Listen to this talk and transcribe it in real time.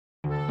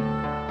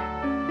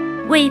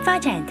为发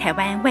展台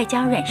湾外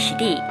交软实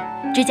力，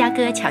芝加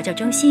哥侨教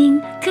中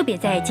心特别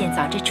在建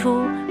造之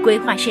初规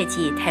划设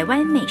计台湾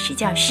美食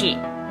教室，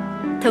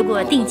透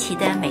过定期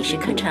的美食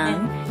课程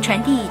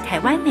传递台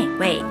湾美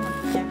味，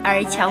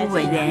而侨务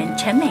委员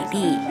陈美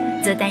丽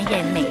则担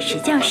任美食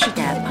教室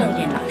的烹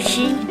饪老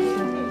师。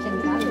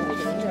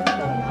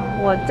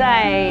我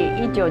在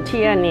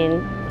1972年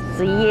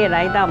11月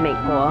来到美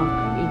国，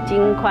已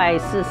经快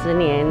40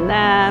年。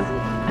那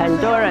很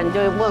多人就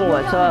问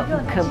我说，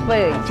可不可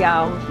以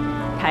教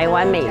台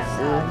湾美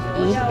食？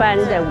一般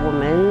的我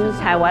们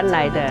台湾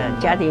来的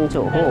家庭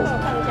主妇，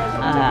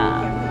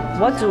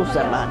我煮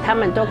什么，他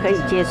们都可以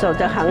接受，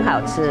都很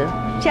好吃。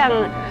像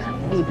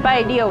礼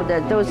拜六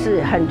的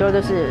很多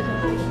都是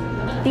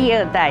第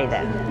二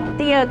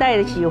代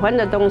的喜欢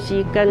的东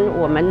西，跟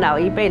我们老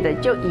一辈的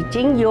就已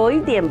经有一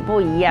点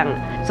不一样，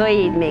所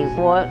以美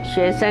国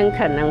学生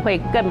可能会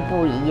更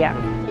不一样。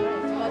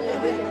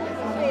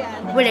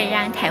为了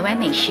让台湾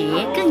美食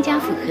更加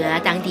符合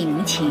当地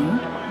民情，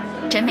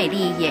陈美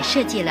丽也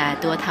设计了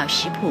多套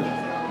食谱，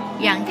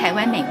让台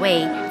湾美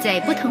味在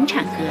不同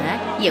场合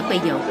也会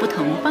有不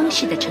同方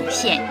式的呈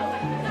现。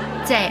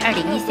在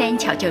2013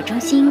侨教中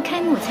心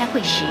开幕餐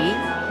会时，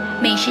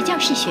美食教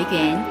室学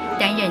员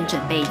担任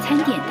准备餐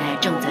点的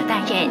重责大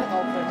任，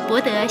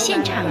博得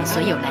现场所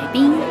有来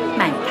宾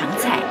满堂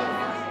彩。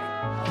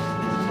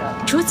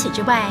除此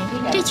之外，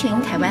这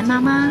群台湾妈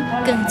妈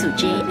更组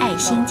织爱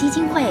心基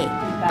金会，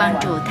帮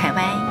助台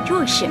湾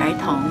弱势儿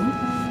童。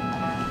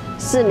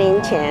4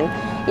年前，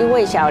因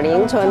为小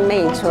林村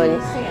内村，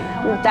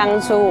当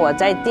初我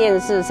在电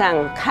视上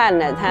看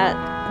了，他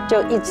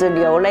就一直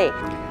流泪。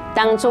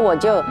当初我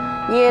就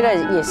约了，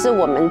也是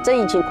我们这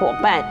一群伙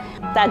伴，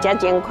大家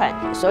捐款，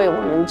所以我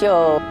们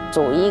就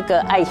组一个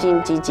爱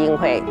心基金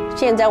会。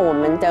现在我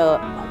们的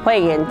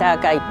会员大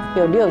概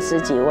有60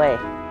几位。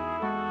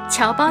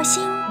侨胞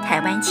心，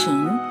台湾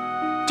情，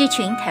这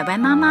群台湾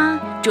妈妈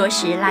着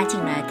实拉近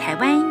了台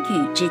湾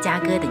与芝加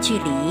哥的距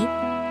离。